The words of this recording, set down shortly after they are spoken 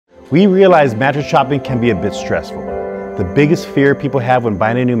We realize mattress shopping can be a bit stressful. The biggest fear people have when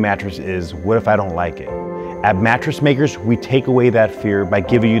buying a new mattress is, what if I don't like it? At Mattress Makers, we take away that fear by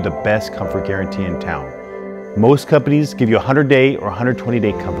giving you the best comfort guarantee in town. Most companies give you a 100-day or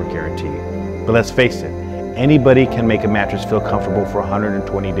 120-day comfort guarantee. But let's face it, anybody can make a mattress feel comfortable for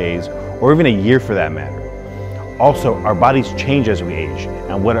 120 days or even a year for that matter. Also, our bodies change as we age,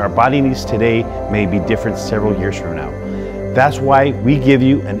 and what our body needs today may be different several years from now. That's why we give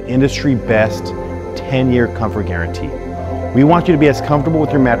you an industry best 10-year comfort guarantee. We want you to be as comfortable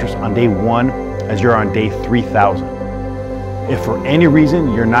with your mattress on day 1 as you're on day 3,000. If for any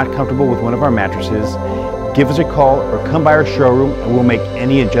reason you're not comfortable with one of our mattresses, give us a call or come by our showroom and we'll make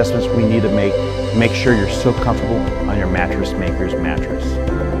any adjustments we need to make sure you're still comfortable on your Mattress Makers mattress.